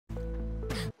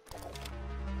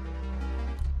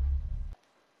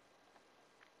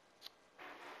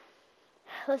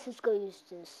let's just go use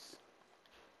this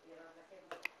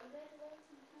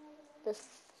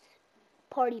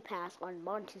party pass on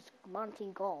Monty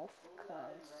Golf,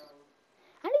 because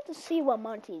I need to see what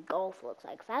Monty Golf looks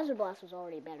like. Fazer Blast was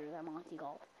already better than Monty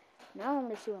Golf. Now I'm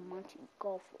going to see what Monty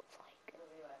Golf looks like.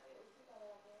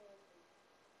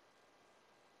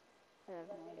 I have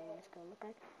no idea what it's going to look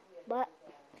like, but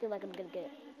I feel like I'm going to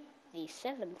get the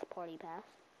 7th party pass.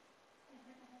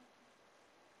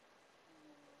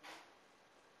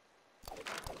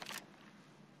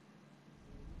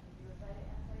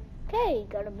 Okay,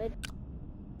 got a bit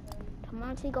to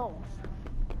Monty Golf.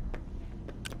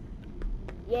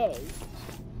 Yay.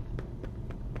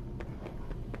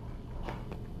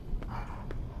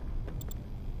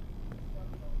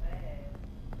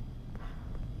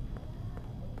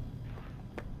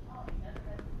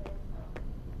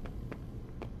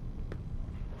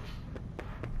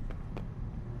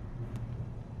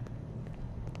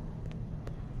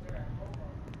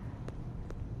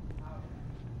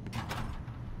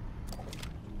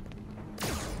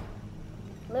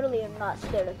 Literally, I'm not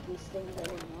scared of these things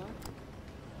anymore.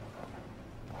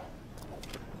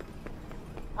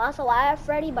 Also, I have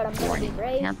Freddy, but I'm gonna be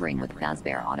brave. Tampering with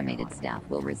Fazbear automated staff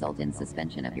will result in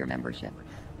suspension of your membership.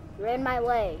 You're in my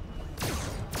way.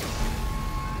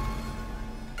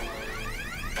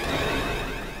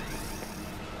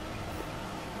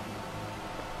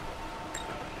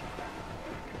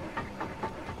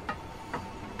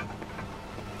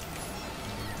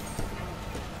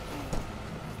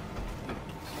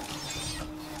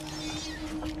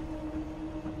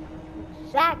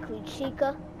 Exactly,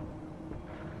 Chica.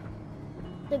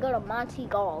 To go to Monty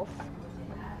Golf.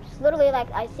 It's literally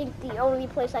like, I think the only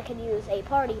place I can use a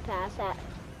party pass at.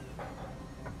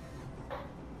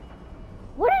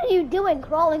 What are you doing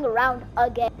crawling around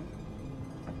again?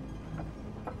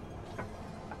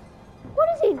 What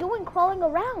is he doing crawling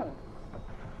around?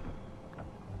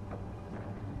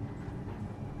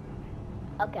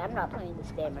 Okay, I'm not playing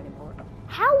this game anymore.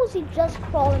 How was he just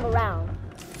crawling around?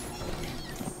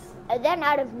 And then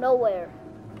out of nowhere,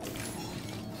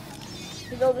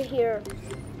 he's over here,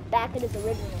 back in his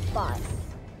original spot.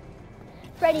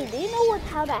 Freddy, do you know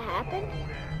how that happened?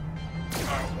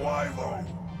 Why though?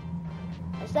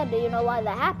 I said, do you know why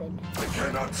that happened? I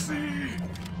cannot see.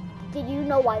 Did you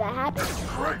know why that happened?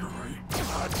 Gregory,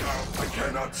 I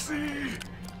cannot see.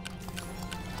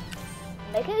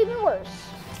 Make it even worse.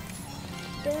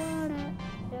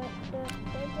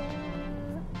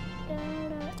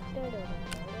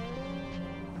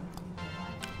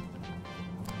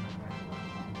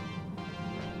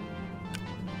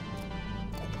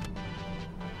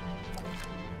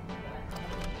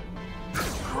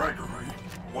 Gregory,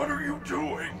 what are you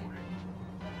doing?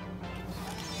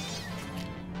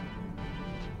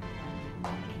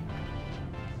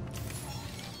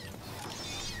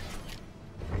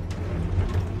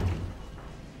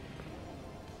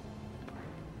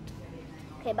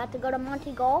 Okay, about to go to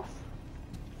Monty Golf.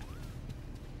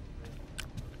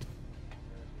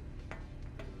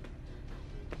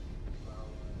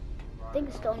 I think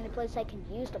it's the only place I can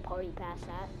use the party pass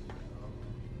at.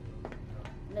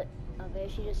 Okay,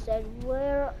 she just said,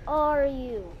 where are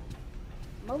you?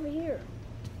 I'm over here.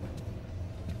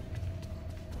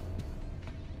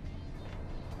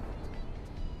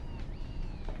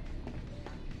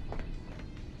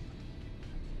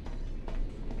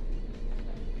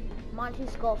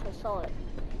 Monty's Golf, I saw it.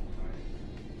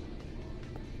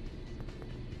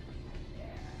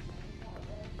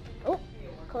 Oh,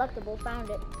 collectible,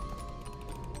 found it.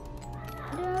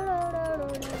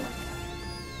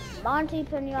 Monty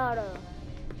Pinata.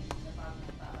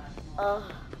 Ugh,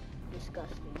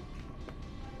 disgusting.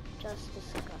 Just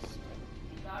disgusting.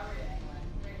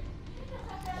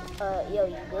 Yo,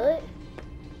 you good?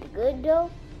 You good, though?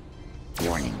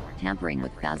 Warning, tampering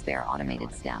with Fazbear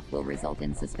automated staff will result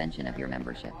in suspension of your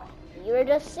membership. You were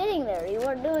just sitting there. You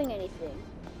weren't doing anything.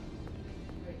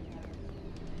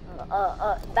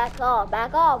 Back off,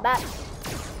 back off, back.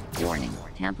 Warning,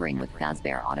 tampering with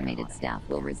Fazbear automated staff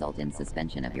will result in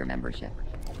suspension of your membership.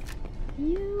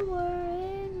 You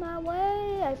were in my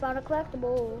way. I found a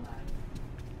collectible.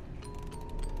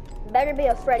 Better be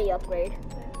a Freddy upgrade.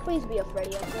 Please be a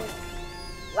Freddy upgrade.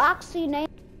 Roxy name.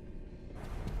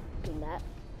 That.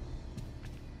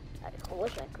 I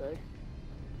wish I could,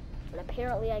 but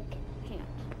apparently I can't.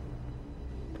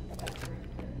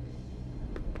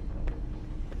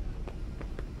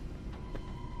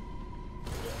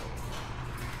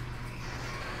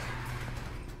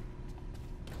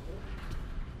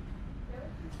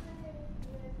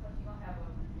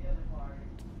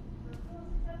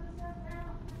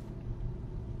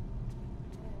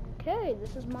 Okay,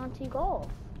 this is Monty Golf.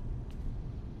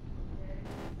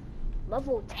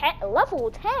 Level 10?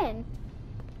 Level 10?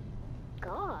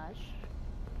 Gosh.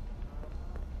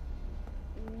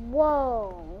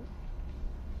 Whoa.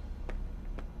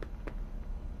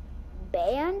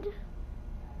 Band?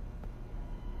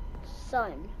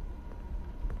 Sun.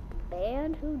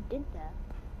 Band? Who did that?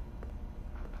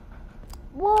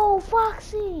 Whoa,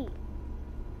 Foxy!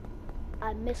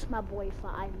 I miss my boy.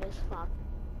 I miss Fox.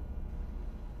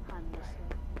 I miss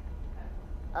him.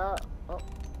 Oh.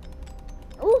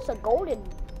 Oh, it's a golden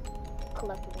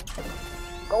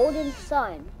collectible. Golden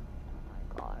Sun. Oh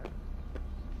my god.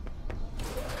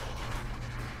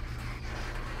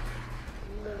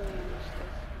 Literally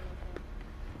useless.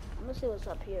 I'm gonna see what's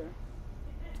up here.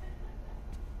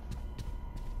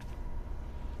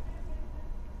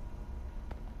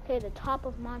 Okay, the top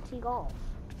of Monty Golf.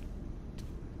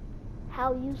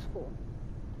 How useful.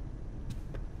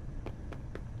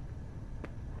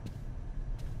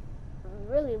 I'm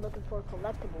really looking for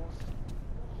collectibles.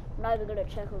 I'm not even gonna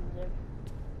check over there.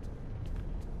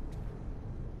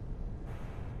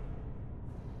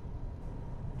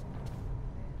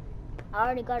 I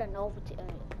already got a novelty, a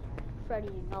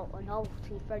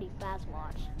novelty Freddy Fast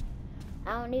Watch.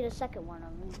 I don't need a second one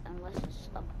unless it's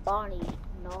a Bonnie,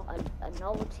 a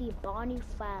novelty Bonnie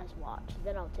Fast Watch.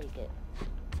 Then I'll take it.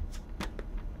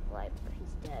 Like,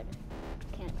 he's dead.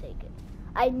 Can't take it.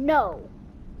 I know.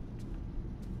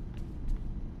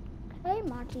 Hey,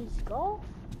 Monty's Golf.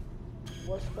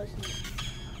 We're supposed to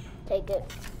take it.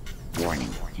 Warning,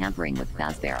 tampering with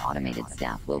Fazbear automated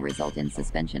staff will result in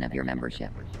suspension of your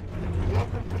membership.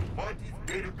 Welcome to Monty's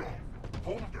Gator Golf,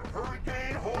 home to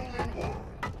Hurricane Hole-in-One.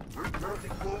 We're currently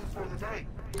closed for the night.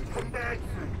 Come back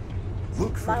soon.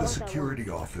 Look for the security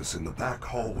office in the back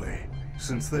hallway.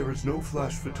 Since there is no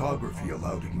flash photography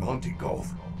allowed in Monty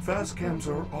Golf, fast cams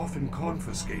are often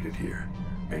confiscated here,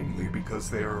 mainly because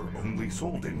they are only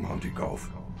sold in Monty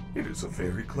Golf. It is a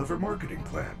very clever marketing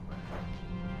plan.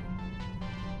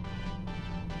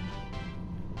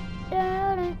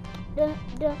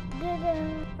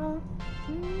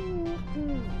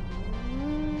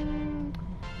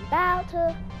 About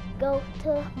to go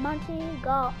to Monty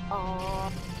Golf.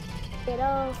 Get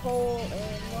a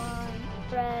hole-in-one.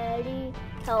 Freddy,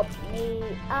 help me,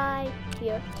 I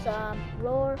hear some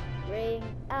roaring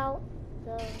out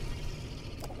the...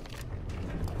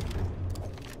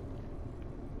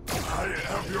 I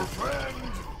am your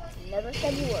friend. Never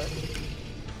said you were.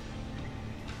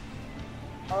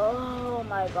 Oh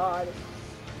my god.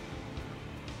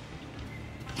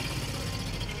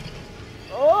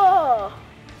 Oh!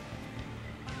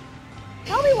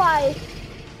 Tell me why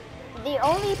the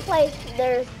only place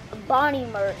there's Bonnie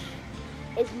merch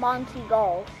is Monty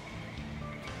Golf,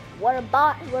 where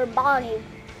Bonnie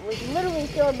was literally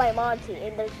killed by Monty,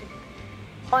 and there's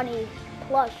Bonnie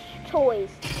plush toys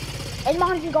in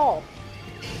Monty Golf.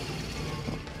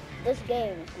 This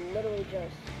game is literally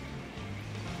just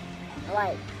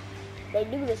like, they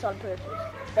do this on purpose.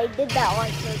 They did that on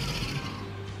purpose.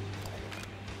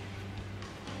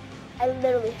 I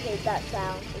literally hate that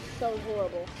sound. It's so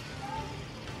horrible.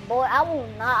 Boy, I will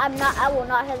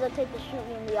not hesitate to shoot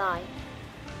you in the eye.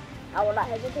 I will not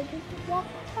hesitate to walk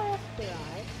past your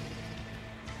eye.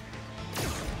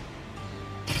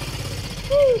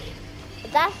 Whoosh.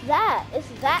 That's that. It's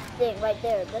that thing right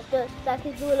there. That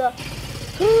can do the.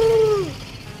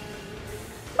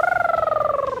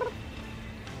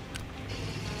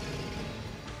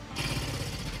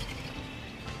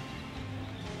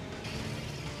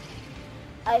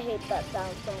 I hate that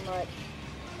sound so much.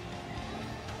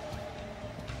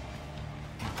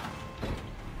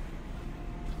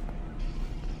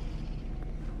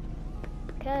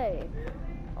 Okay.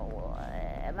 Oh,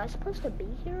 am I supposed to be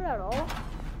here at all?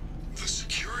 The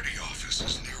security office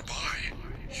is nearby.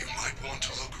 You might want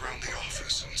to look around the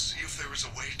office and see if there is a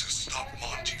way to stop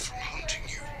Monty from hunting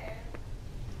you.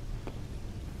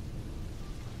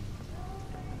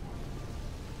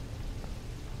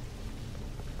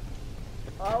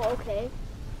 Oh, okay.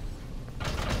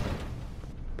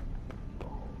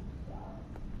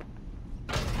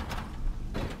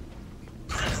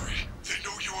 Gregory, they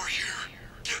know you are here.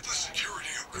 Get the security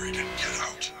upgrade and get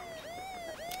out.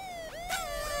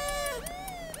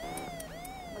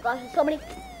 Oh my gosh, there's so many.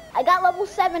 I got level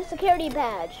 7 security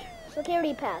badge.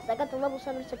 Security pass. I got the level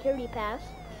 7 security pass.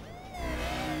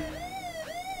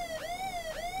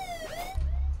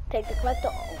 Take the collector.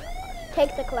 Oh my gosh.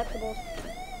 Take the collectibles.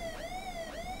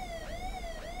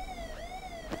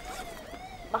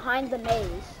 Behind the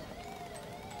maze.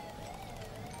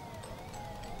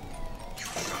 You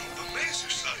found the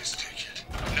Mazer-size ticket.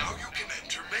 Now you can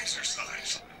enter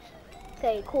Mazer-size.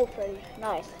 Okay, cool, Freddy.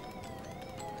 Nice.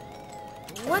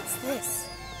 What's this?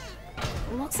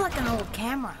 Looks like an old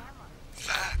camera.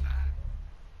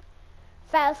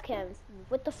 Fast cam.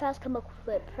 With the fast cam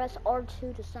equipped, press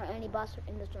R2 to start any boss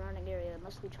in the surrounding area. It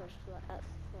must be charged for F.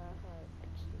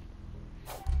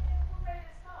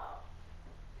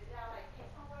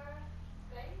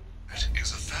 It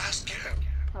is a fast cam.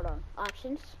 Hold on.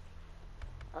 Options.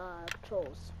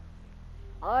 Controls.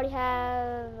 I already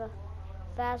have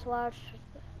fast watch,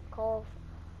 call.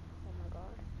 Oh my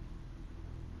god.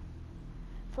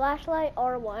 Flashlight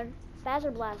R1,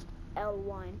 phaser blast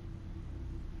L1,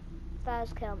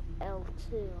 fast cam L2.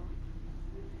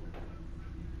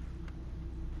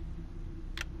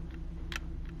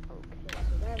 Okay,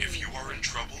 so that If means you are in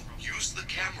trouble, use the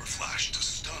camera flash to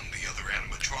stun the other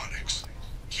animatronics.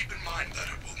 Keep in mind that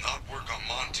it will not work on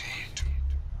Monty.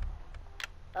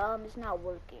 it's not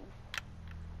working.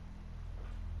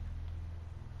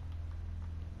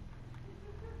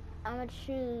 I'm gonna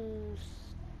choose.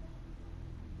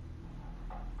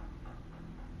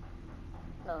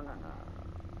 No.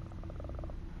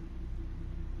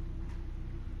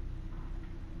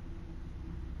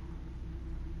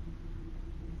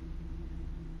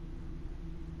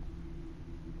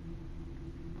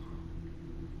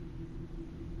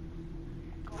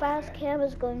 Fast cam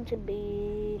is going to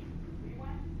be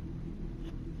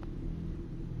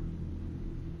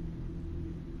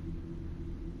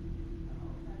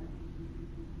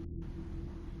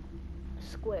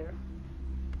square.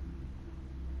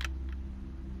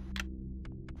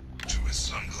 To his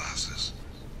sunglasses.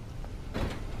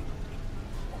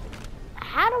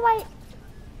 How do I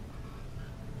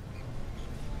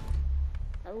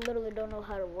literally don't know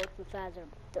how to work the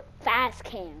fast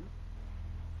cam.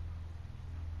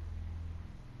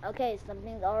 Okay,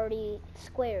 something's already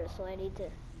square, so I need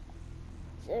to.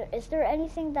 Is there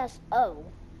anything that's O?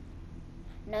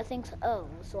 Nothing's O,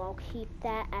 so I'll keep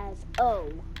that as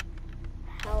O.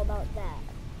 How about that?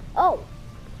 Oh,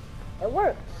 it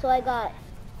worked. So I got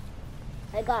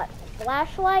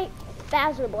flashlight,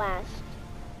 phaser blast.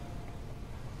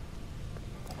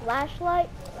 Flashlight,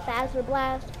 phaser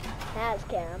blast, fast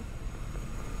cam.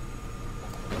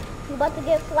 I'm about to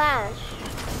get flash.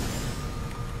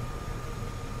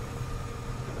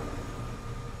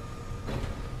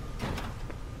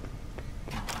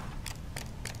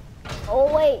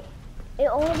 Oh wait, it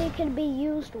only can be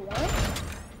used once?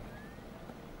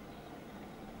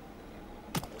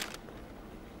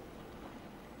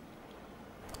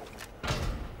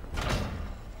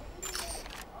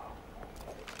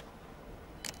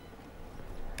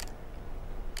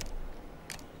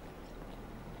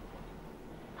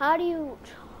 How do you...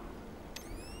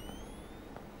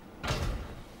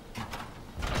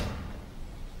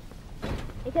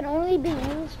 It can only be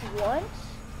used once?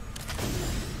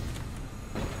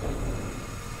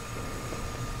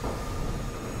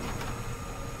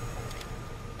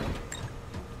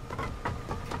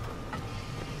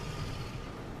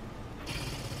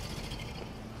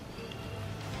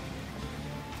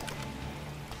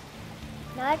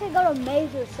 Now I can go to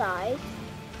major size.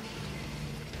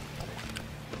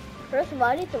 First of all,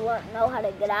 I need to know how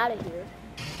to get out of here.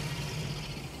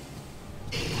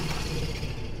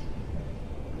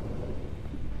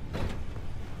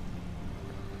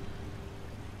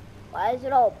 Why is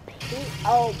it all pink?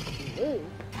 Oh, blue.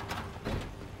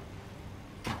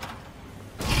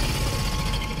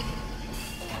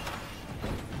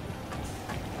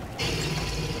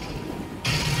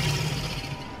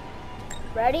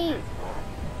 Freddy!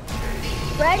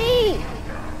 Freddy!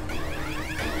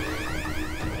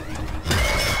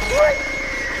 What?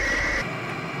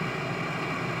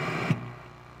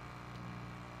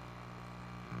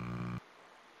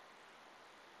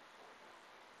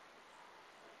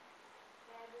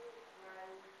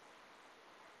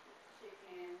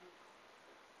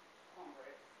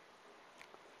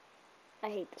 I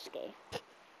hate this game.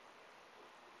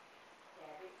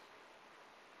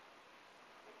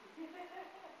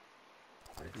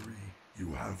 Gregory,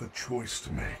 you have a choice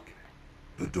to make.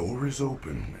 The door is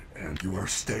open, and you are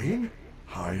staying?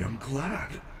 I am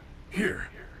glad. Here,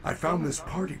 I found this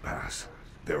party pass.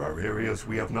 There are areas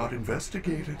we have not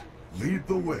investigated. Lead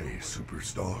the way,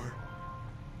 superstar.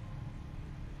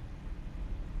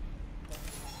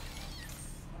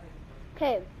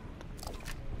 Okay.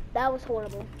 That was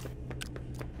horrible.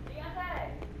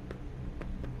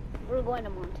 We're going to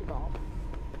Monty Golf.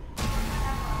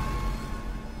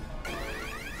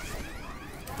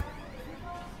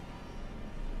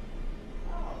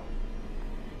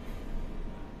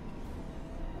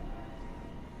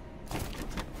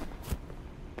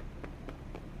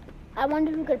 I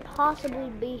wonder who could possibly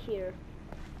be here.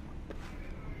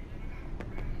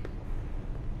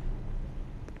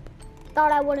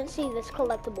 Thought I wouldn't see this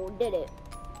collectible, did it?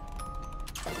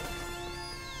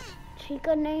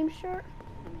 Chica name shirt?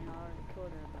 I mean, I already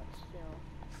killed her, but still.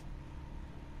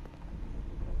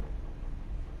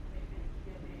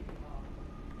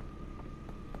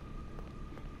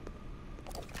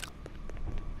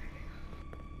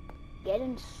 Get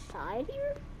inside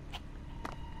here?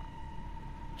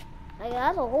 Like,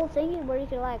 that's a whole thing where you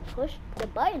can like push the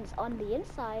buttons on the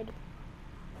inside.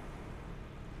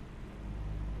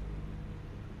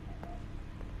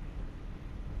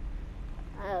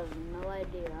 I have no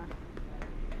idea.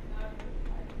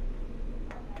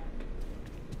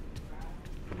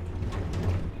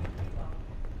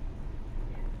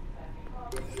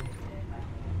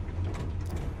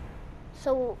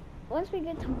 So once we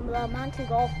get to the Monty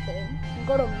Golf thing, we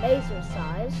go to Mazer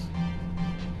size.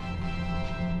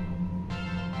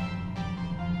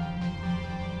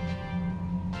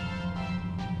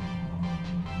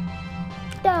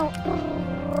 Down.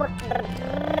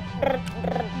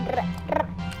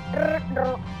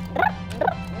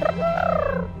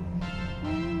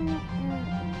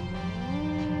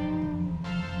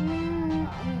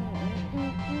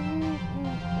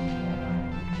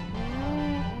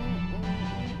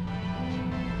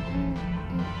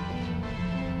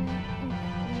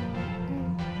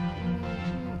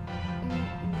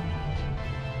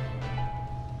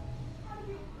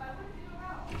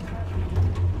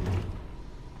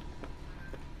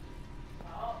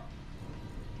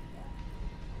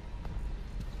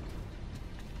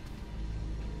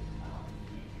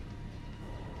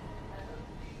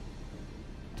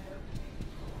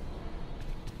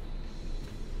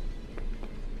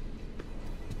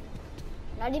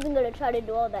 Not even gonna try to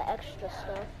do all the extra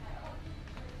stuff.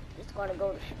 Just gonna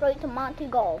go straight to Monty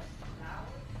Golf.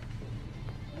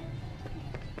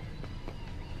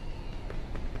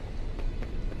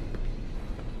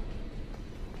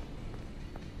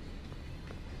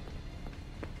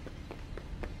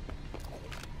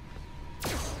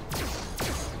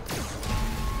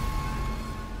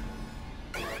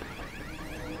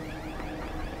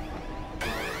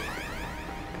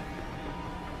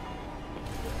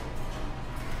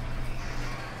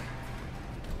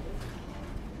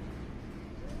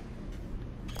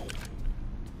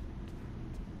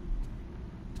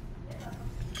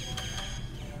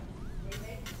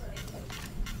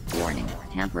 Warning,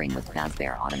 tampering with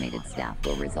Fazbear automated staff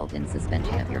will result in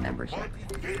suspension of your membership.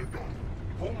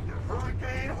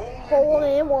 Hole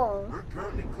in one. We're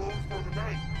currently closed for the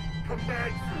night. Come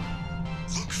back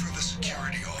soon. Look for the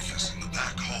security office in the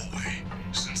back hallway.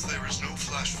 Since there is no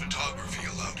flash photography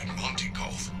allowed in Monty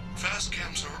Golf, fast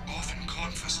cams are often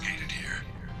confiscated here,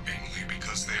 mainly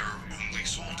because they are only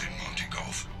sold in Monty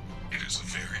Golf. It is a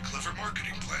very clever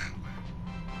marketing plan.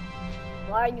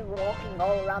 Why are you walking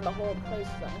all around the whole place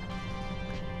then?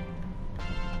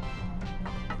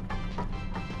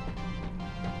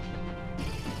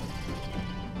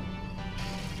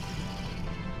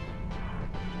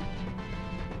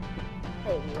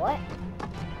 Hey, what?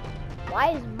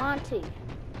 Why is Monty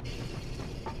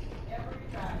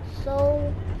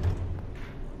so...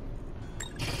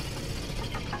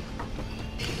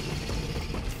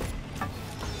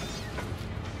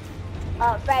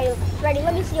 Freddy,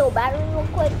 let me see your battery real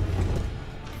quick.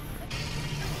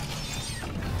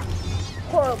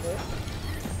 Horrible.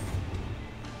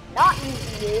 Not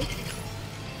using you.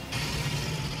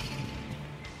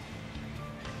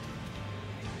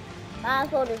 Might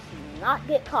as well just not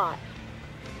get caught.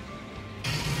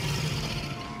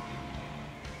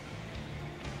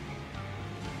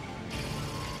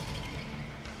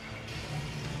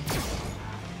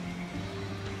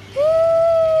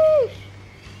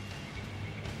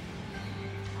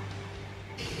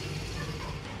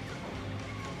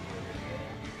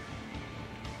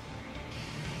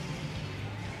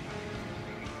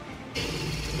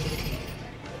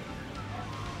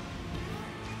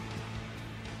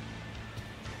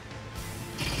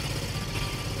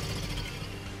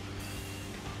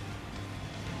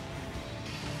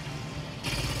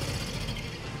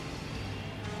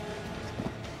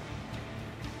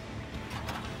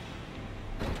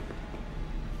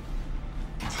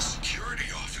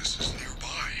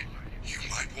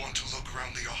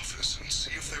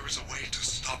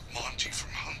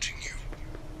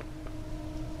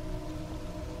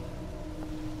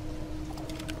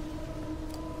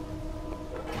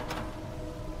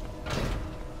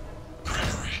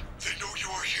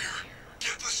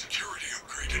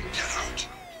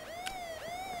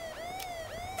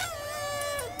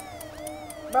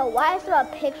 Bro, why is there a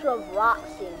picture of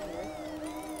Roxy in here?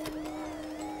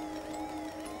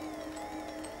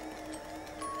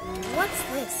 What's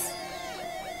this?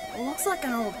 Looks like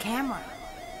an old camera.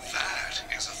 That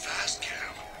is a fast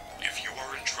cam. If you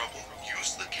are in trouble,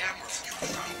 use the camera. You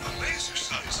found a laser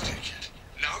size ticket.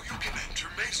 Now you can enter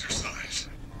laser size.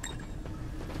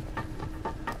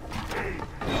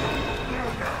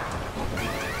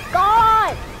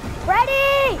 God!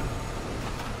 Freddy!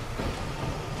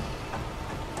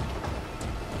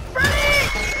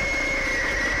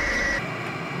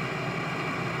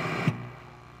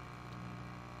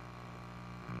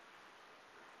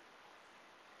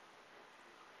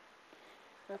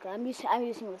 Okay, I'm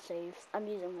using the save. I'm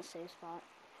using the save spot.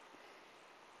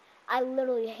 I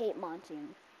literally hate Monty.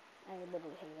 I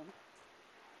literally hate him.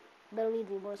 Literally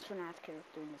the worst FNAF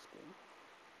character in this game.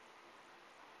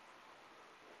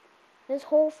 This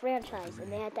whole franchise,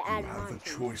 and they had to add You have Monty.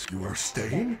 a choice. You are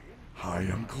staying? I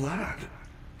am glad.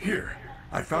 Here,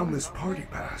 I found this party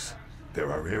pass. There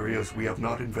are areas we have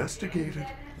not investigated.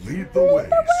 Lead the way,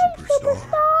 superstar.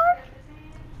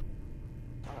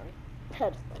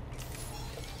 Sorry.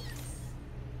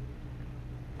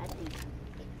 I think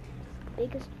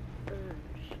biggest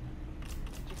urge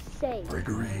to say.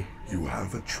 Gregory, you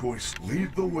have a choice.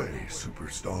 Lead the way,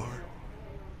 superstar.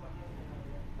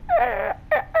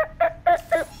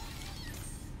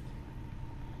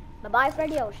 Bye-bye,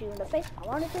 Freddy. I'll shoot you in the face. I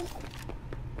wanted to.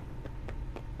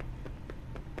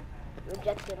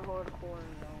 Rejected hardcore.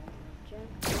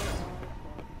 Rejected hardcore.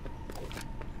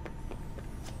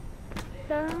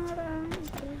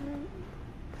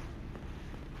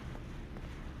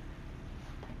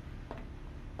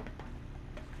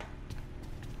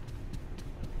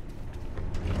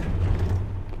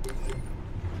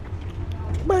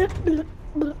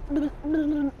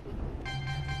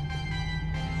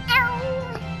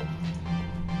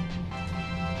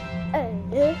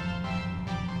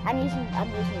 I'm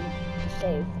using the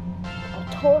save. I'm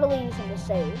totally using the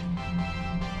save.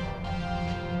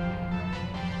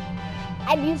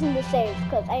 I'm using the save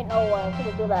because I know I'm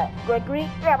gonna do that. Gregory, you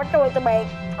have a choice to make.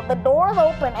 The door's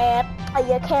open and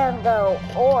you can go,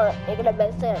 or you're gonna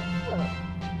miss it.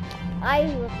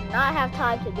 I would not have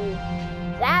time to do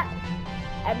that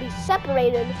and be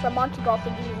separated from Monty Golf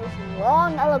and do this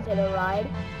long elevator ride.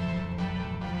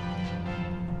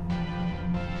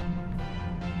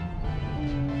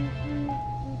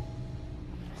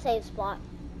 Save spot.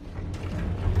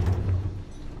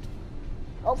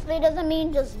 Hopefully it doesn't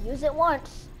mean just use it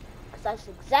once, because that's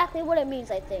exactly what it means,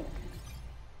 I think.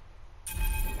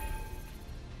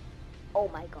 Oh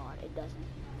my god, it doesn't.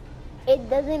 It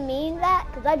doesn't mean that,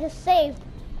 because I just saved,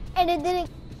 and it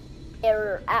didn't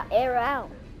error out.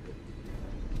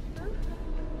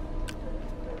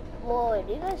 Whoa,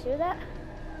 do you guys hear that?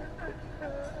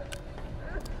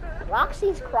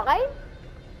 Roxy's crying?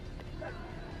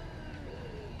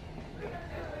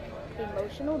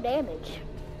 Emotional damage.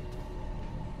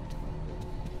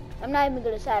 I'm not even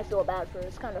gonna say I feel bad for her.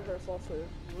 It's kind of her fault for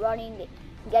running,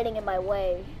 getting in my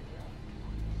way.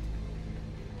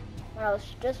 When I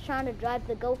was just trying to drive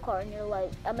the go-kart and you're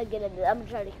like, I'm gonna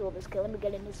try to kill this kid. Let me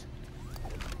get in this.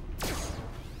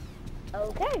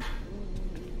 Okay.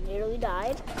 Nearly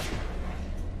died.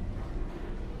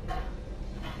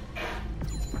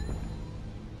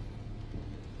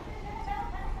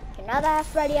 Okay, now that I have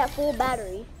Freddy at full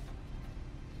battery,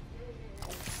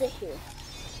 sit here.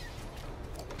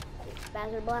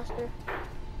 Spazzer blaster.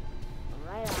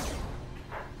 Right on.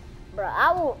 Bro,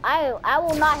 I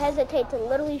will not hesitate to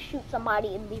literally shoot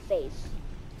somebody in the face.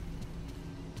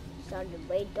 Sounded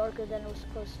way darker than it was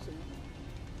supposed to.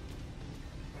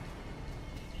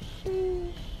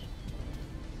 Sheesh.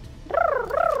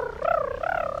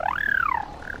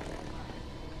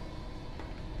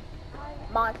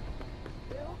 Mon.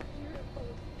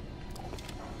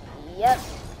 Yep.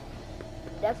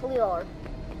 Definitely are.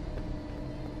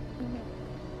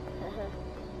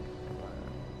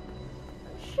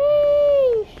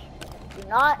 Sheesh. Do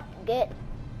not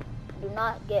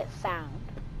get found.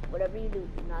 Whatever you do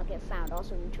not get found.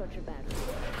 Also recharge your battery.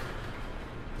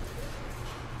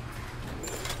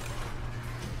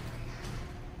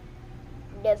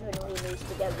 Definitely needs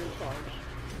to get recharged.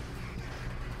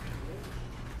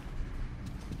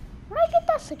 When I get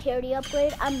that security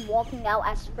upgrade, I'm walking out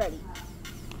as Freddy.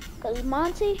 Cause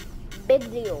Monty,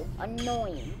 big deal,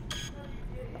 annoying.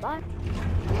 Bye.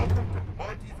 Welcome to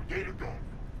Monty's Gator Golf,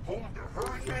 home to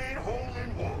Hurricane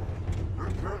Hole-in-One.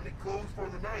 We're currently closed for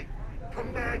the night.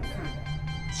 Come back soon.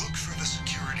 Look for the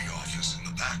security office in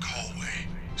the back hallway.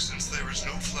 Since there is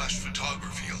no flash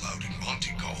photography allowed in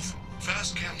Monty Golf,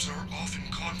 fast cams are often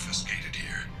confiscated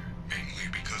here, mainly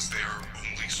because they are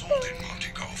only sold in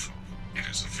Monty Golf. It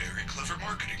is a very clever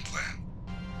marketing plan.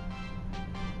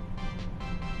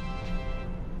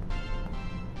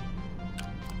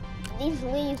 These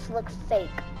leaves look fake.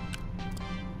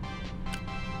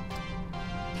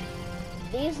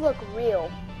 These look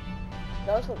real.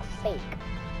 Those look fake.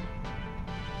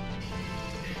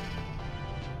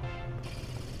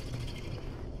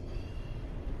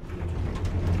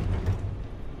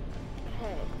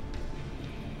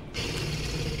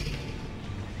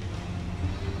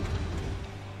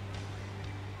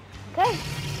 Okay.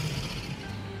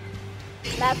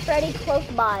 That Freddy close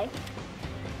by.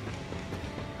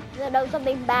 I know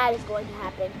something bad is going to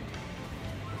happen.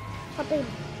 Something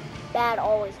bad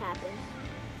always happens.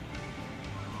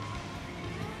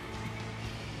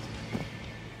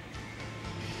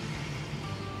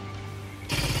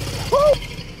 Oh!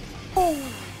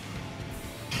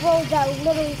 Bro, that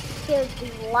literally scared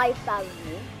the life out of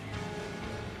me.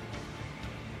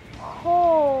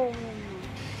 Oh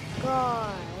my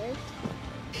god.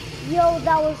 Yo,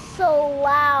 that was so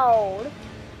loud.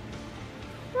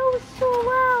 That was so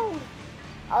loud.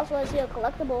 Also, I see a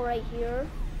collectible right here.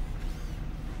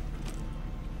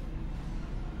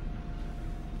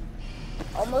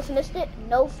 Almost missed it.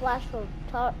 No flash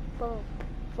photog.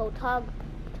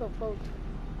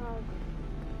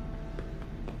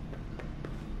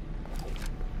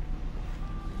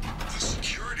 The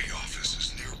security office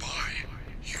is nearby.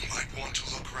 You might want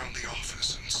to look around the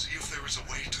office and see if there is a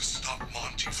way to stop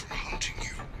Monty from hunting you.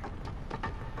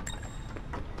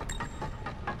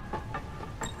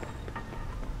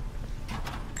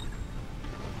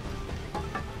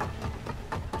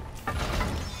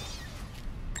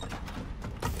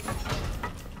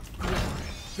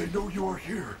 They know you are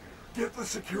here. Get the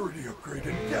security upgrade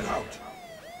and get out.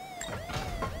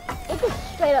 It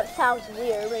just straight up sounds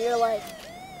weird when you're like,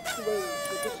 they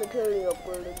get the security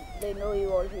upgrade and they know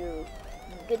you are here.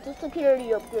 Get the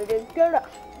security upgrade and get out.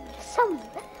 Sounds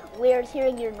weird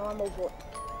hearing your normal voice.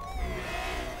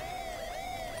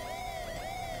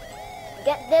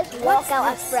 Get this, walk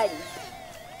out as Freddy.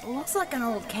 It looks like an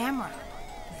old camera.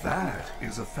 That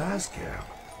is a fast cam.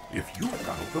 If you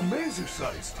found the Mazer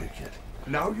size ticket,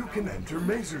 now you can enter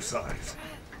Mazer size.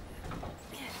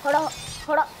 Hold up,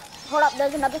 hold up, hold up.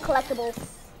 There's another collectible.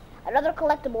 Another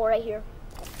collectible right here.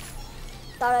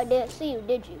 Thought I didn't see you,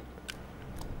 did you?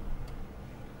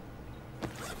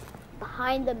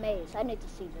 Behind the maze. I need to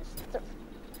see this.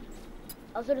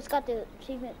 Also, just got the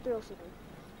achievement thrill seeker.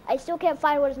 I still can't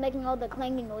find what is making all the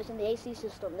clanging noise in the AC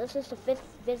system. This is the 5th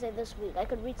visit this week. I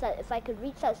could reach that. If I could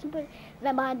reach that super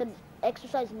event behind the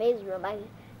exercise maze room, I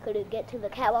could get to the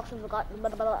catwalks and forgot.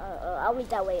 I'll read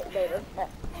that way later.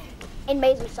 In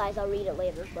Mazer size, I'll read it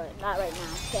later, but not right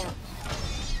now. Can't.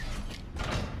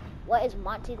 What is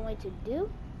Monty going to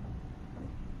do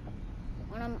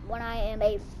when I am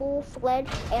a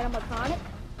full-fledged animatronic?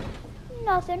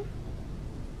 Nothing.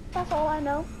 That's all I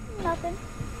know. Nothing.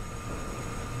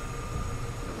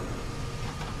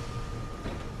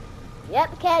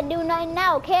 Yep, can't do nothing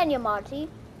now, can you, Monty?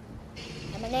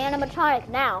 I'm an animatronic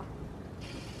now.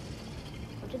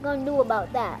 What you gonna do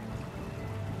about that?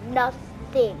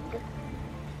 Nothing.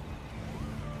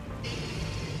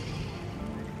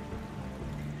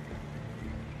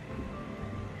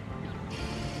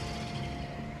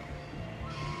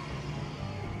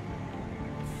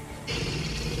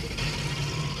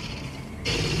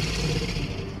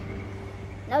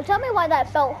 Now tell me why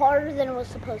that felt harder than it was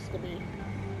supposed to be.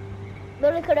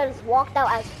 Literally could have just walked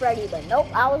out as Freddy, but nope,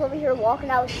 I was over here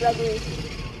walking out as Freddy.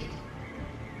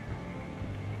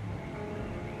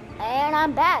 And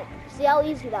I'm back. See how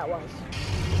easy that was.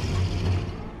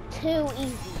 Too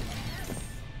easy.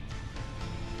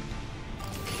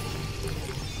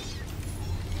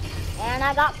 And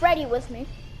I got Freddy with me.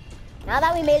 Now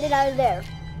that we made it out of there,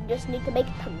 we just need to make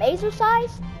it to Mazer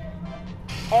size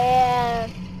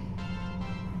and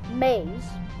maze.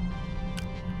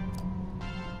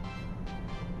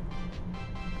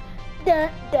 Da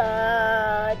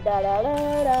da da da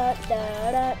da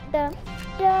da da da.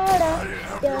 I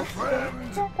am your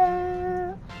friend.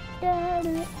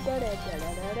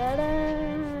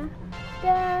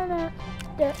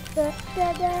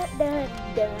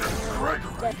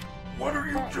 Gregory, what are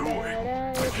you doing?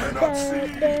 I cannot see.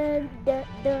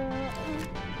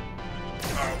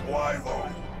 Why though?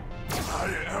 I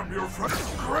am your friend.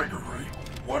 Gregory,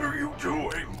 what are you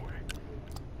doing?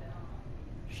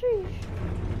 Sheesh.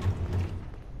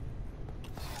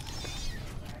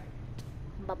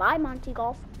 Bye-bye, Monty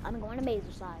Golf. I'm going to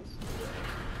Mazer size.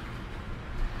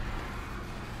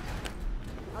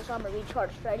 Also, I'm gonna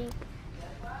recharge Freddy.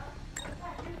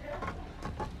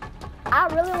 I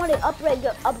really want to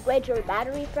upgrade your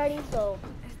battery, Freddy. So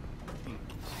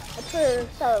look for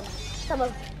some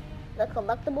of the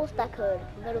collectibles that could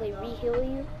literally re-heal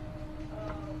you.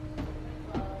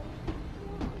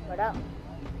 What up?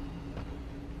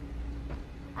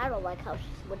 I don't like how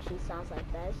when she sounds like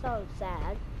that. It sounds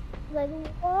sad. It's like,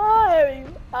 why are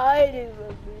you hiding from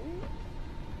me?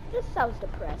 It just sounds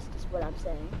depressed, is what I'm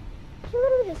saying. She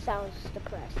literally just sounds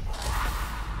depressed.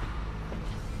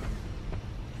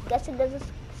 Guess it doesn't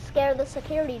scare the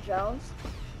security drones.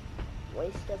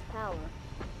 Waste of power.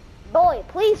 Boy,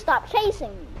 please stop chasing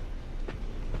me.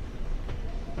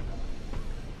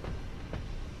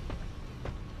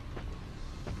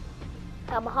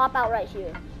 I'm gonna hop out right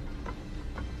here.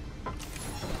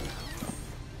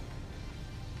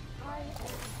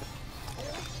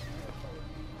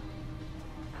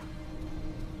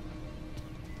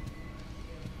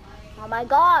 Oh my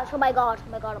gosh, oh my gosh, oh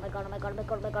my god, oh my god, oh my god, oh my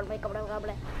god, oh my god, oh my god, oh my god, oh my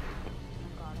god,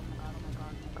 oh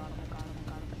my god, oh my god, oh my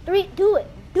god. Three, do it,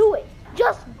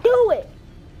 just do it.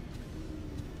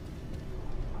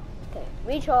 Okay,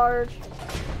 recharge.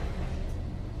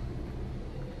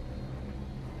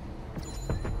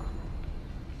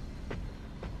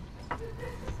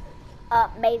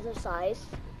 Mazer size.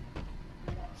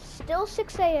 Still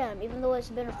 6 a.m. even though it's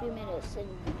been a few minutes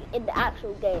in the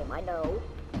actual game, I know.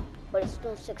 But it's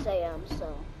still 6 a.m.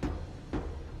 so.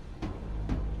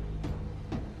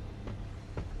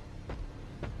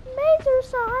 Mazer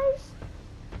size!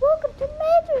 Welcome to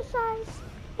Mazer size!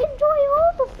 Enjoy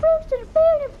all the fruits and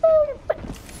food and food and food!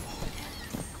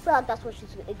 I feel like that's what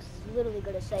she's literally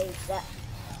gonna say. That.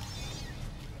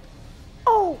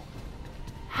 Oh!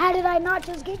 How did I not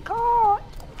just get caught?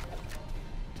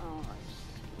 Oh.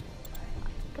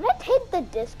 Can I take the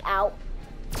disc out?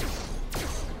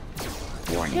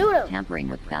 Warning, tampering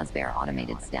with Fazbear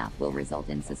automated staff will result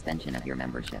in suspension of your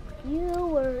membership. You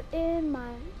were in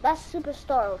my... That's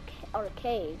Superstar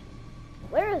Arcade.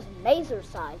 Where is Mazer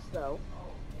size, though?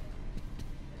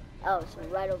 Oh, it's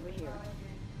right over here.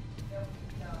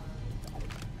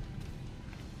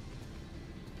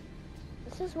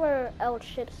 This is where El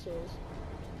Chips is.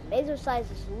 Mazer size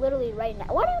is literally right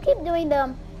now. Why do you keep doing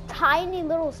them tiny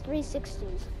little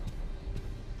 360s?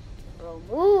 Bro,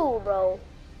 move, bro.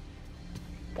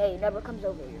 Okay, he never comes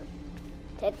over here.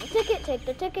 Take the ticket, take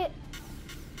the ticket.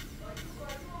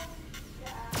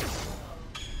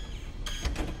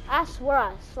 I swear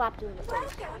I slapped you in the face.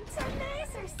 Welcome to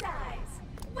Mazer Size.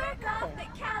 Work off the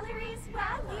calories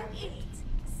while you eat.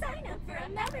 Sign up for a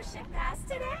membership pass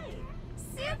today.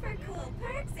 Super cool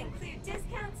perks include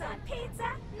discounts on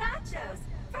pizza, nachos,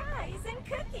 fries, and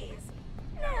cookies.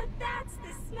 Now that's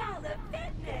the smell of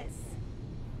fitness.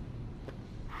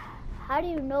 How do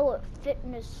you know what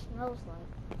fitness smells like?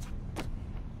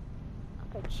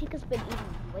 Okay, Chica's been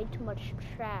eating way too much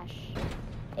trash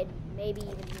and maybe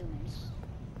even humans.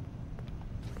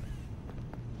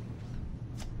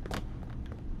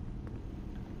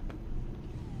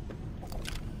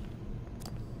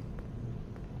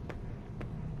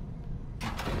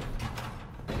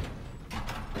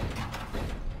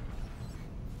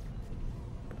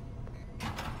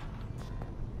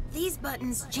 These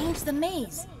buttons change the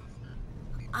maze.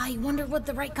 I wonder what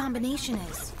the right combination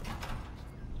is.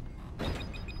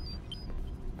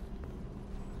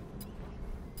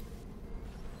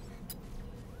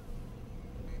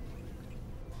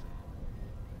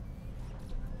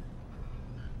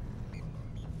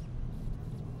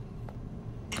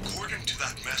 According to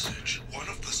that message, one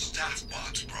of the staff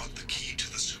bots brought the key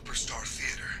to the Superstar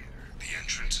Theater. The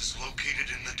entrance is located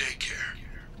in the daycare.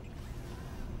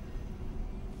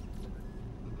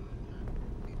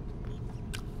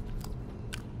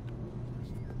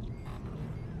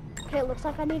 Okay, looks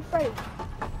like I need Freddy.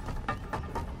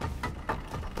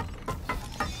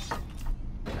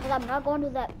 Because I'm not going to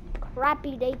that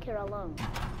crappy daycare alone.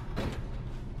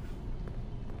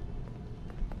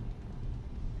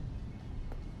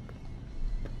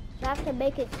 So I have to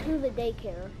make it to the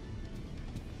daycare.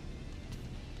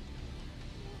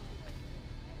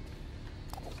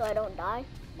 So I don't die,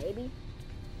 maybe.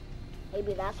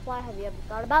 Maybe that's why. Have you ever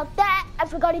thought about that? I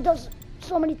forgot he does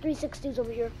so many 360s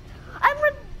over here.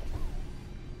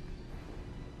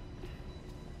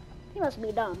 He must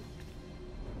be dumb.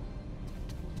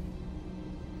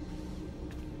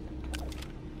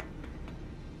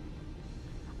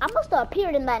 I must have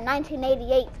appeared in that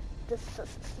 1988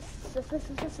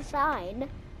 sign.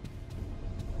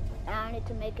 And I need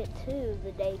to make it to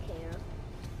the daycare.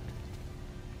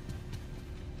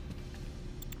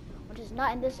 Which is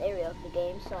not in this area of the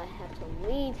game, so I have to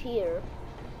leave here.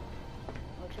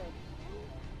 Which I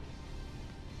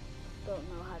don't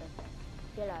know how to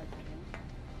get out of here.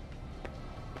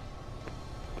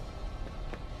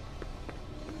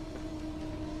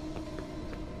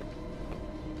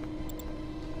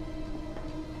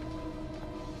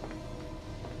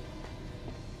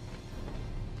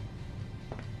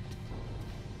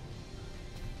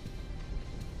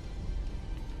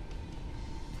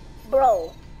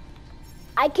 Bro,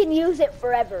 I can use it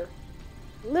forever.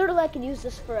 Literally, I can use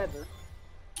this forever.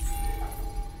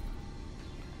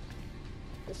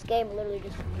 This game literally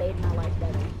just made my life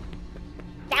better.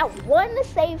 That one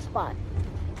save spot.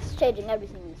 It's changing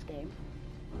everything in this game.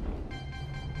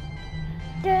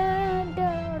 Dun,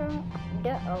 dun, dun,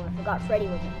 dun. Oh, I forgot Freddy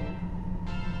was in here.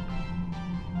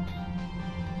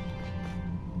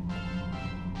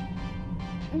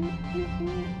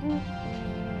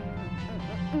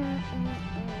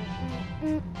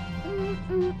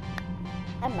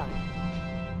 I'm done.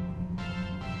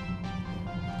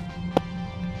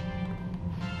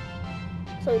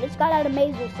 So we just got out of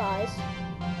maze size.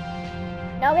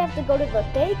 Now we have to go to the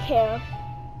daycare.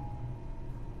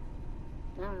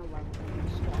 I don't know why we're doing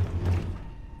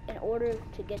this. In order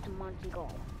to get to Monty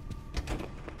Golf.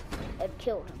 And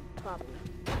kill him, probably.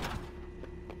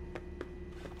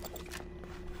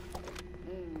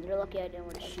 You're lucky I didn't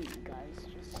want to shoot you guys.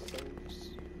 Just saves.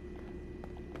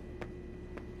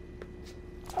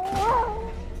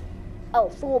 Oh,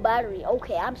 full battery.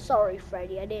 Okay, I'm sorry,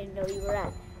 Freddy. I didn't know you were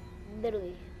at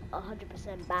literally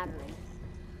 100% battery.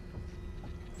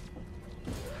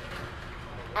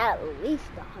 At least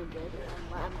 100.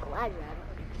 I'm glad you're at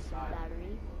 100%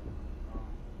 battery.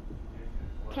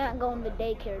 Can't go in the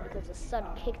daycare because the sun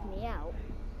kicked me out.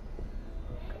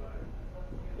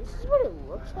 This is what it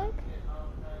looks like.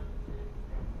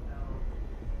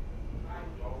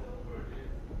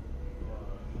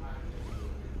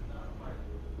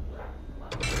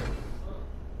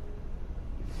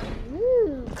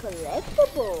 Ooh,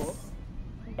 collectible.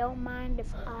 Don't mind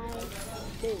if I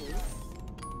do.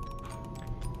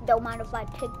 Don't mind if I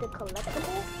take the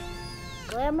collectible.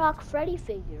 Glamrock Freddy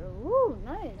figure. Ooh,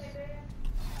 nice.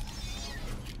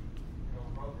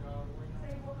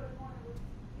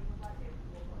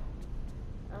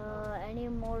 Any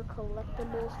more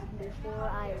collectibles before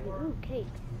I leave? Ooh, cake.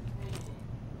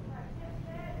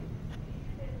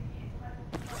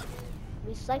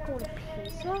 Recycled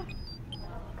pizza?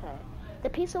 Okay. The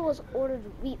pizza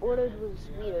we ordered was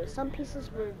weird. Some pieces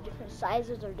were different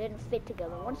sizes or didn't fit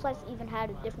together. One slice even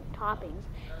had different toppings.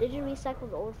 Did you recycle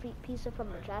the old pizza from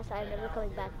the trash? I'm never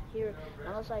coming back here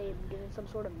unless I am given some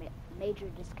sort of major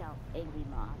discount. Angry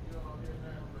mom.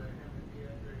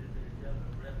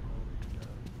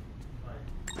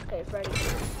 Okay, Freddy.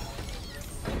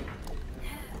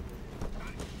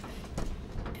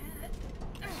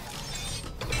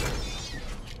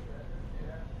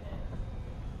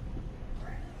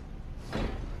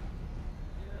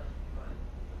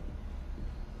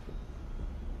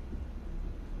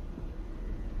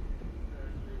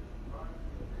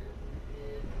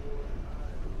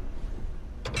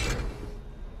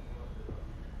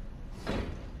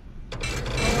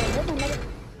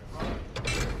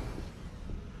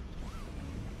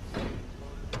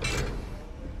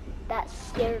 That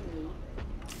scared me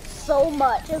so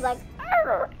much. It was like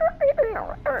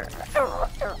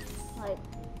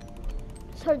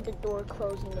just heard the door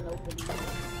closing and opening.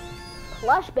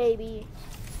 Plush baby.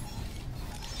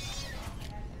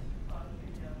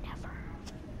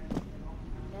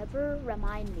 Never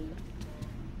remind me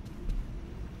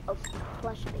of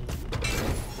Plush baby.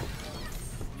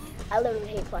 I literally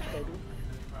hate Plush baby.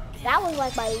 That was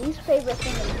like my least favorite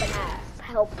thing in the past.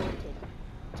 Help wanted.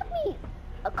 It took me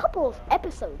a couple of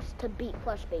episodes to beat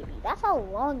Plush Baby. That's how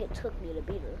long it took me to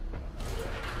beat her.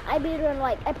 I beat her in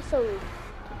like episode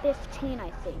 15,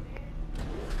 I think.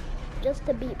 Just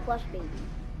to beat Plush Baby.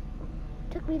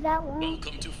 Took me that long.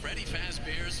 Welcome to Freddy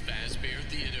Fazbear's Fazbear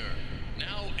Theater.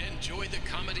 Now enjoy the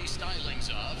comedy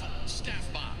stylings of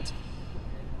Staffbot.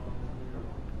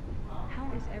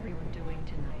 How is everyone doing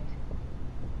tonight?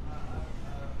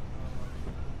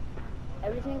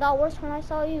 Everything got worse when I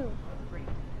saw you. Great.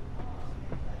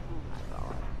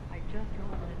 I just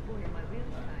rolled an employee in my wheel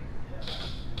tonight.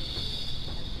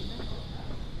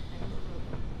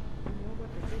 You know what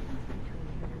the difference between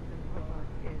humans and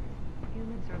robots is?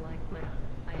 Humans are like life.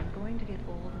 I am going to get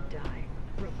old and die.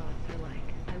 Robots are like,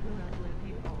 I will outlive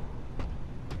you all.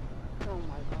 Oh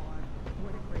my god.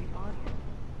 What a great audience.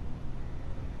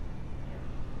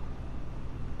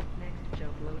 Next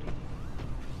joke loading.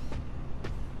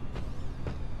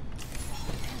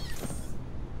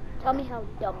 Tell me how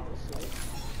dumb this is.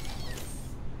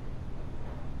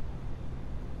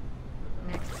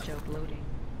 Next joke loading.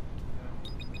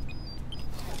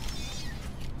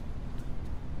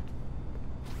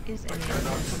 Is anyone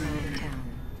else around town?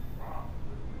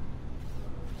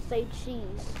 Say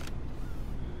cheese.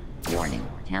 Warning,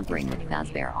 tampering with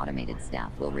Fazbear automated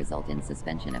staff will result in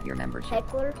suspension of your membership.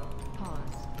 Heckler.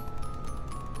 Pause.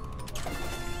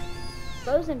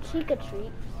 Frozen Chica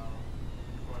treat.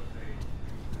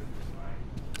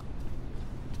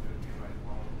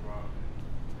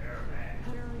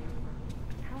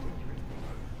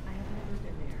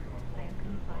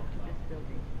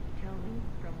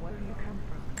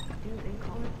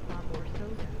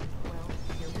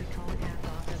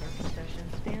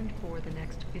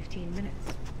 15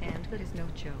 minutes, and that is no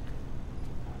joke.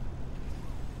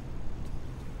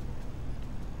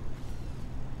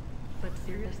 But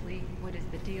seriously, what is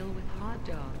the deal with hot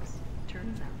dogs?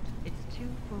 Turns out, it's 2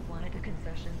 for 1 at a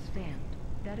concession stand.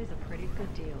 That is a pretty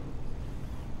good deal.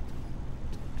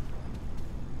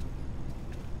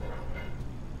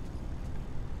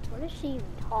 What is she even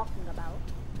talking about?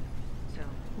 So,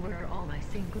 where are all my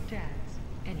single dads?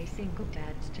 Any single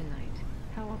dads tonight?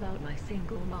 How about my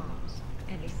single moms?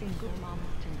 Any single moms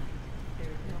tonight?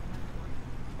 There is no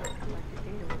one. Collected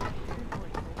data will be shared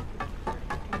voices to support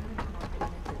entertainment,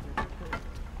 marketing, and business purposes.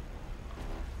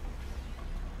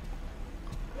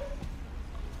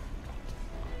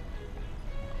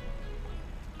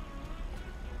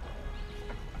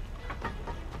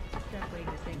 Step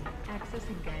witnessing.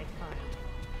 Accessing gag file.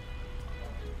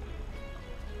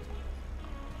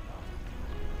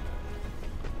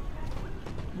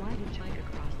 Why did China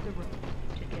cross the road?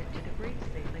 To get to the great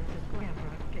savings of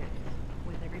Glamrock Gifts.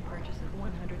 With every purchase of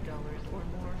 $100 or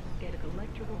more, get a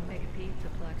collectible Mega Pizza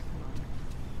Plex mug.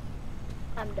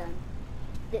 I'm done.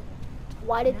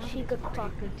 Why did Now she it's get a pretty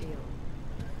crossed? good deal.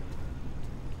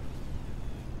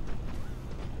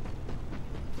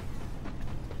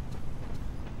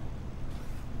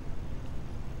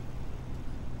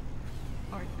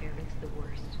 Aren't parents the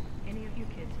worst? Any of you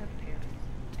kids have parents?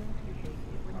 Don't you hate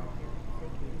it when your parents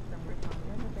vacated somewhere fun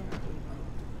rather than Avon?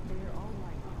 They're all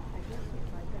right. I guess they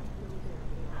tried that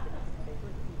solidarity on the next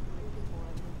favorite people before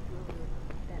I moved to a room.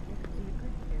 That makes me a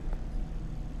good parent.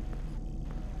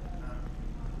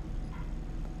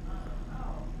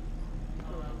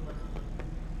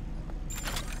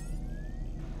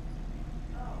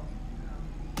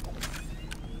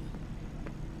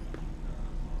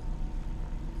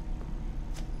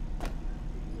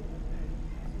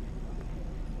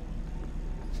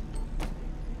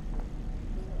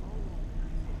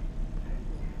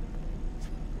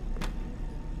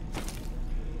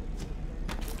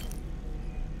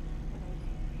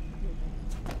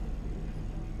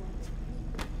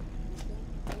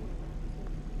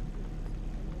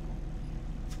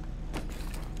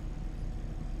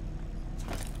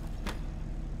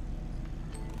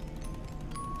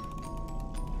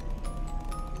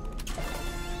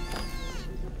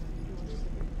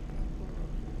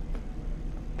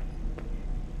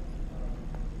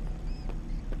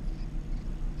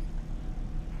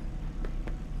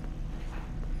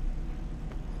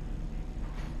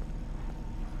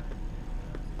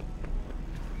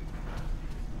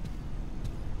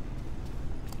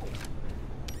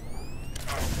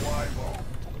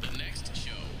 The next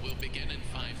show will begin in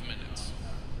 5 minutes.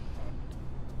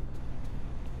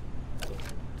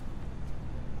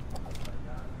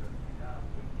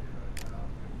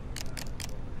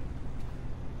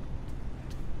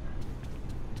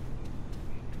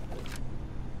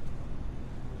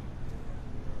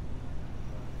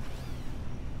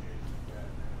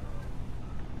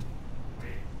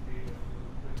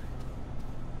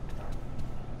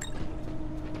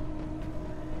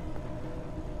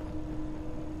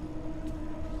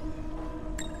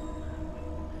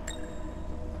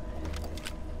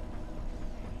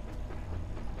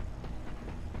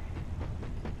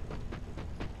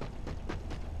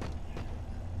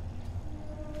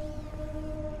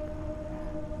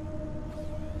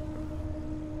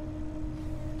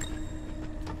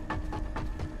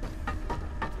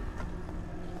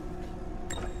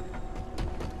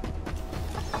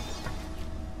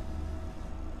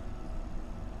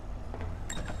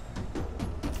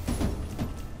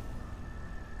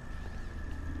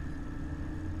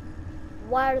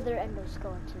 Why are there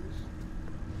endoskeletons?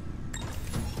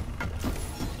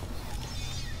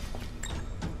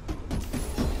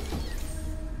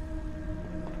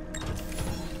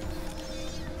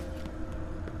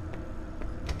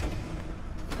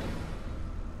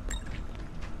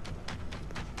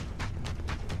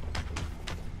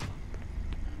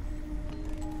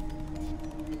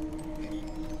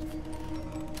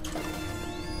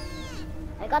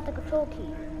 I got the control key.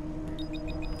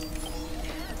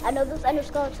 I know those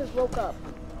endoskeletons woke up.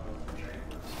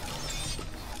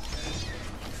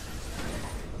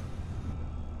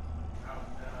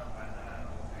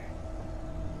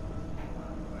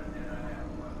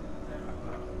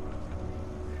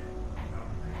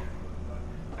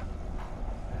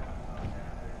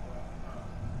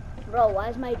 Bro, why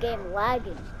is my game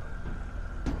lagging?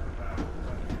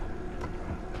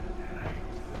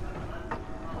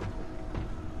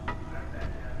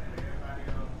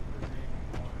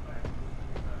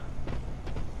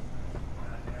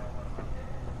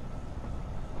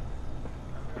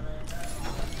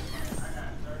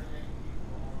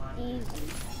 Easy.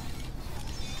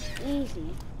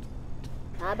 Easy.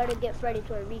 I better get Freddy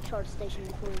to a recharge station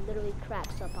before he literally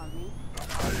craps up on me.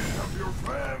 I am your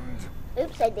friend.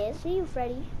 Oops, I did. See you,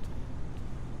 Freddy.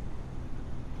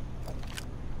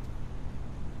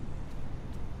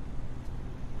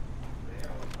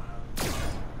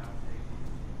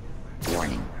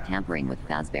 Warning. Tampering with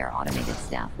Fazbear automated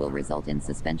staff will result in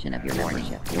suspension of your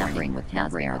membership. Tampering with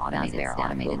Fazbear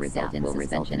automated staff will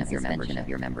result in suspension of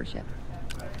your membership.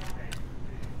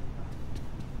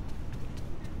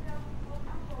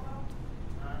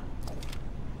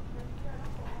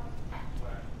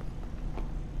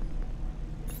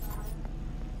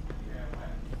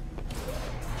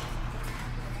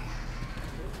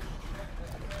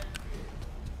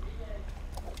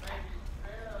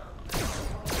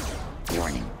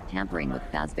 Warning. Tampering with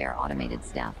Fazbear automated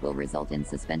staff will result in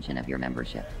suspension of your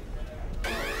membership.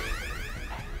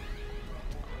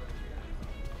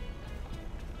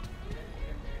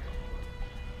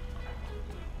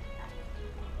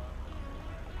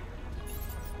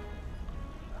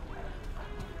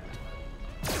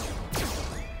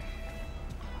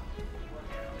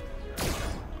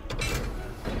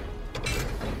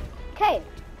 Okay,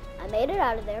 I made it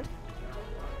out of there.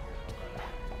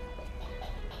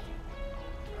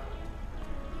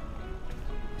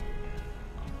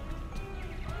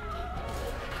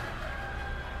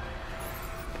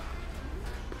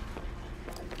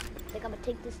 I think I'm gonna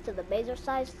take this to the Mazer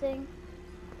size thing.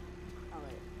 Oh,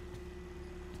 wait.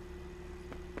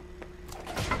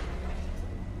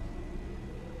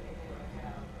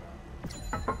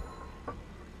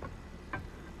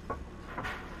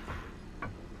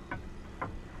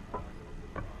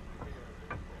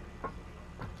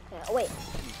 Okay, oh wait.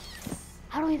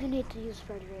 I don't even need to use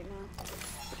Freddy right now.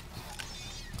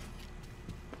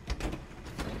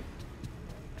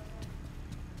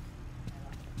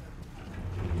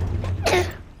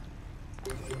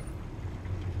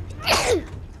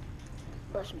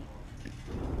 Bless me.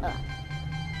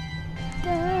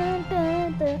 Dun,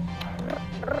 dun, dun.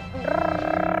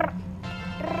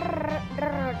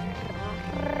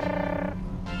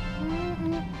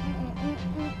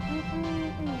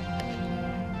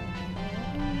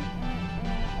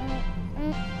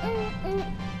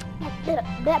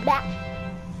 Blah, blah.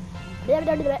 Blah,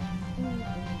 blah, blah.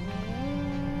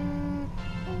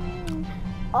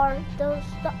 Are those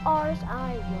the R's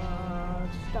I love?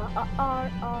 The R's I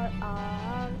love.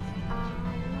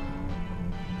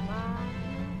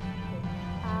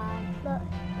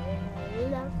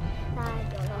 I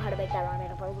don't know how to make that rhyme.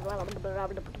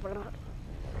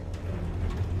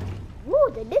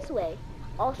 Woo, then this way.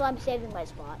 Also, I'm saving my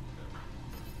spot.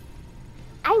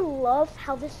 I love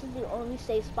how this is the only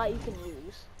save spot you can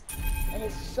use. And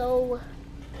it's so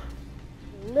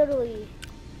literally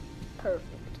perfect.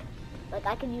 Like,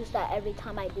 I can use that every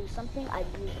time I do something, I'm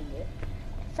using it.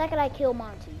 The second I kill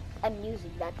Monty, I'm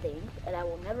using that thing, and I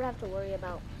will never have to worry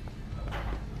about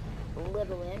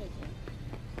literally anything.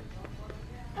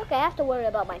 Okay, I have to worry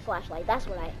about my flashlight. That's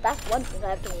one thing I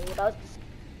have to worry about.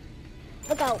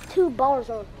 Look out, 2 bars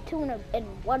or 2 and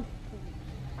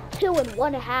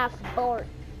 1.5 bar.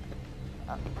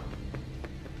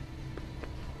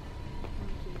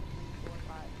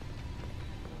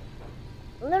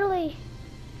 Literally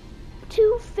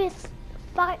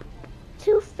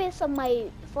 2/5 of my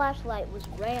flashlight was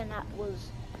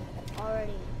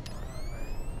already.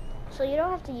 So you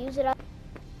don't have to use it.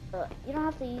 You don't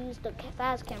have to use the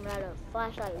fast camera at a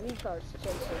flashlight recharge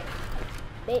station.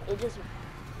 It just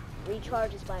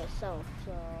recharges by itself.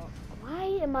 So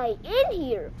why am I in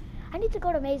here? I need to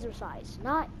go to Mazer size,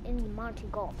 not in Monty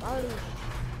Golf. I already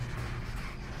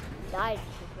died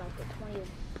with like the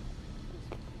 20th.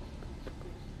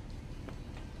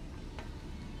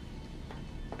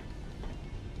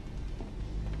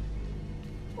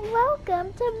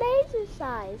 Welcome to Mazer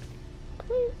size.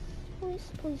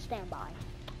 Please stand by.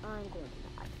 I'm going to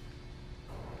die.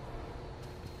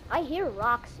 I hear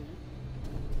Roxy.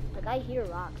 Like, I hear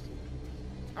Roxy.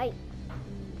 I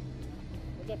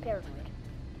get paranoid.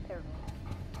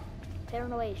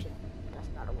 Paranoiation. That's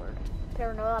not a word.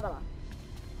 Paranoia.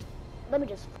 Let me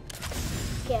just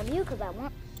scam you because I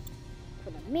want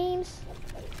for the memes.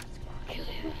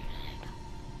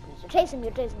 You're chasing me.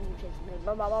 Blah,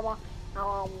 blah, blah, blah.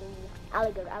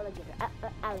 Alligator.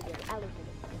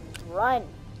 Run.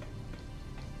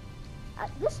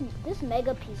 This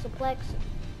mega pizzaplex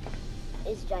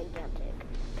is gigantic.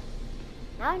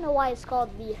 Now I know why it's called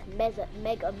the mega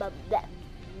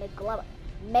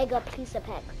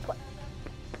pizzaplex.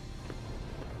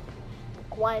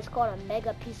 Why it's called a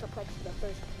mega pizzaplex in the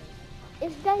first place.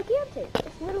 It's gigantic.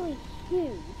 It's literally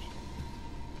huge.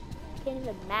 Can't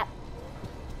even map.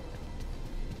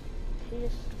 She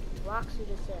just, Roxy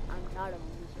just said, I'm not a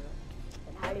loser.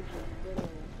 And how did you literally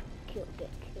get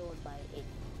killed by a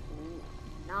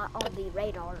not on the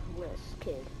radar list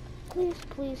kid?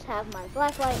 Please have my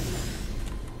flashlight.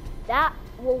 That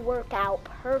will work out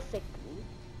perfectly.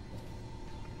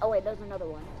 Oh wait, there's another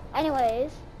one.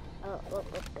 Anyways, no,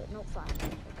 fine.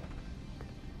 Okay.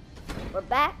 We're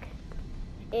back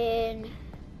in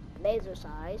laser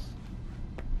size.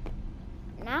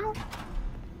 Now,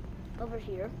 over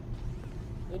here,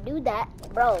 you do that,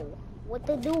 bro. What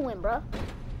they doing, bro?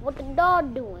 What the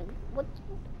dog doing? What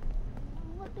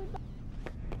the dog?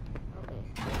 Okay,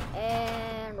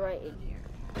 and right in here.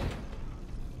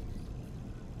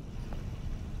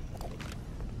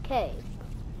 Okay.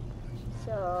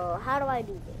 So how do I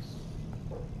do this?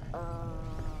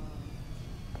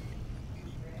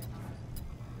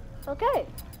 Okay,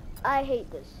 I hate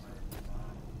this.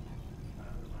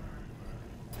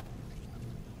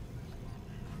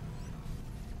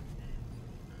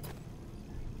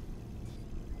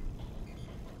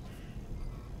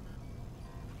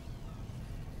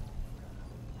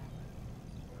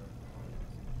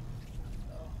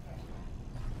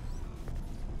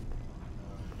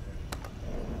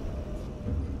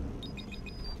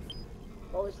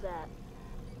 What was that?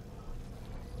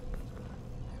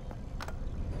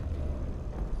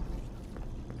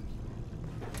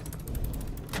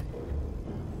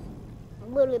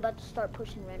 I'm literally about to start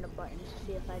pushing random buttons to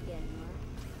see if I get anywhere.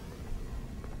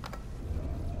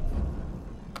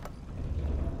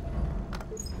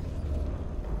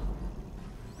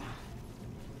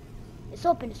 It's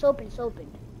open, it's open, it's open.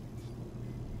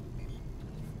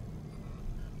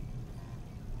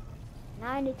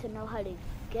 Now I need to know how to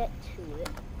get to it.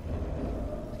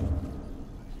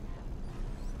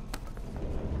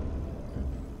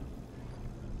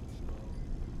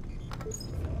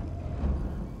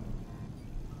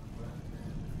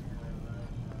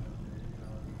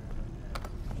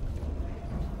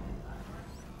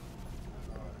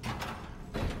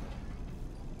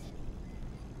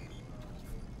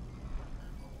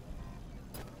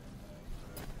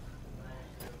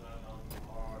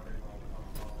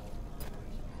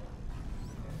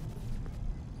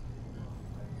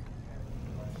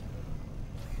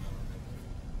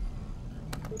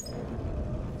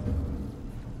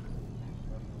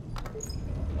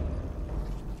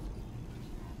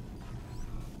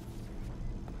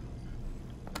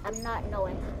 I'm not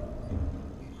knowing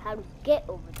how to get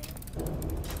over there.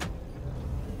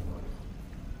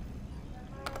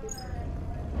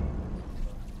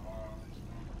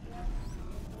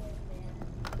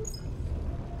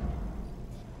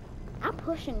 I'm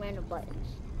pushing random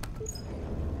buttons.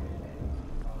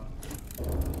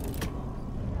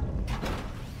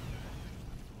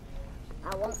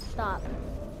 I won't stop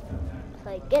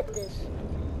until I get this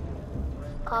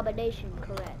combination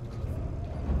correct.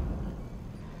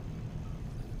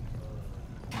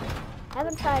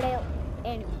 Haven't tried out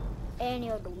any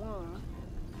of the one.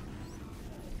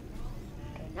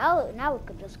 Okay, now it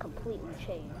could just completely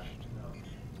changed.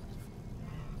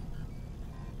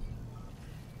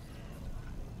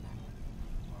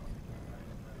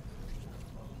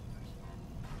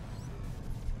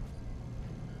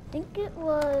 I think it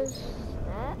was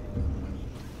that.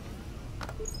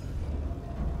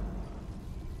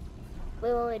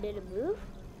 Wait, did it move?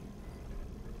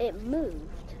 It moved.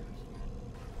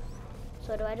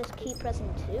 So do I just keep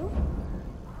pressing 2?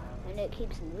 And it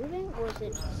keeps moving? Or is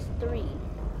it just 3?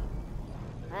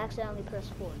 I accidentally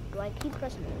pressed 4. Do I keep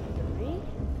pressing 3?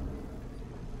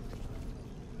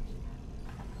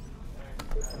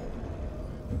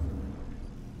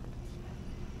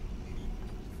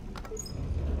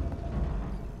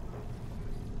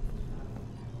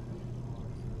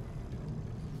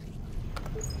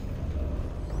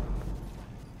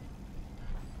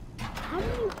 How do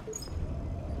you...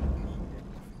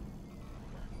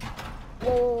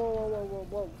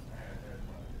 Whoa.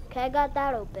 Okay, I got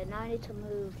that open. Now I need to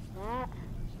move that.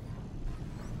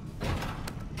 Like,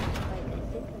 I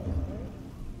think I did.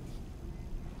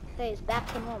 Okay, it's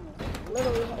back to normal.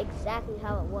 Literally exactly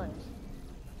how it was.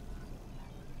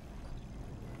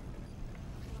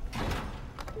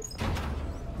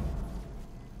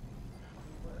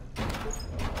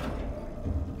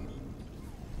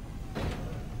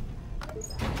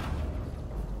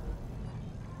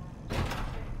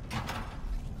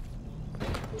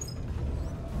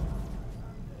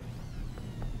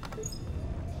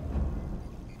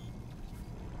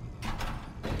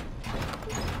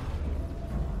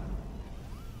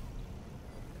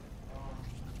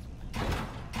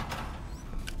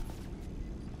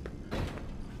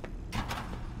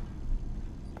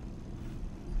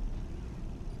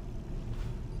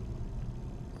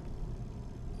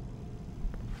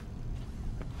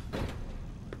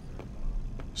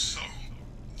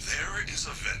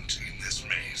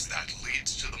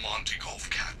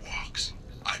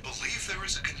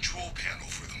 control panel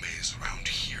for the maze around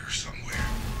here somewhere.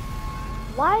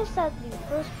 Why is that the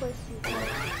first place you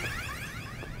go?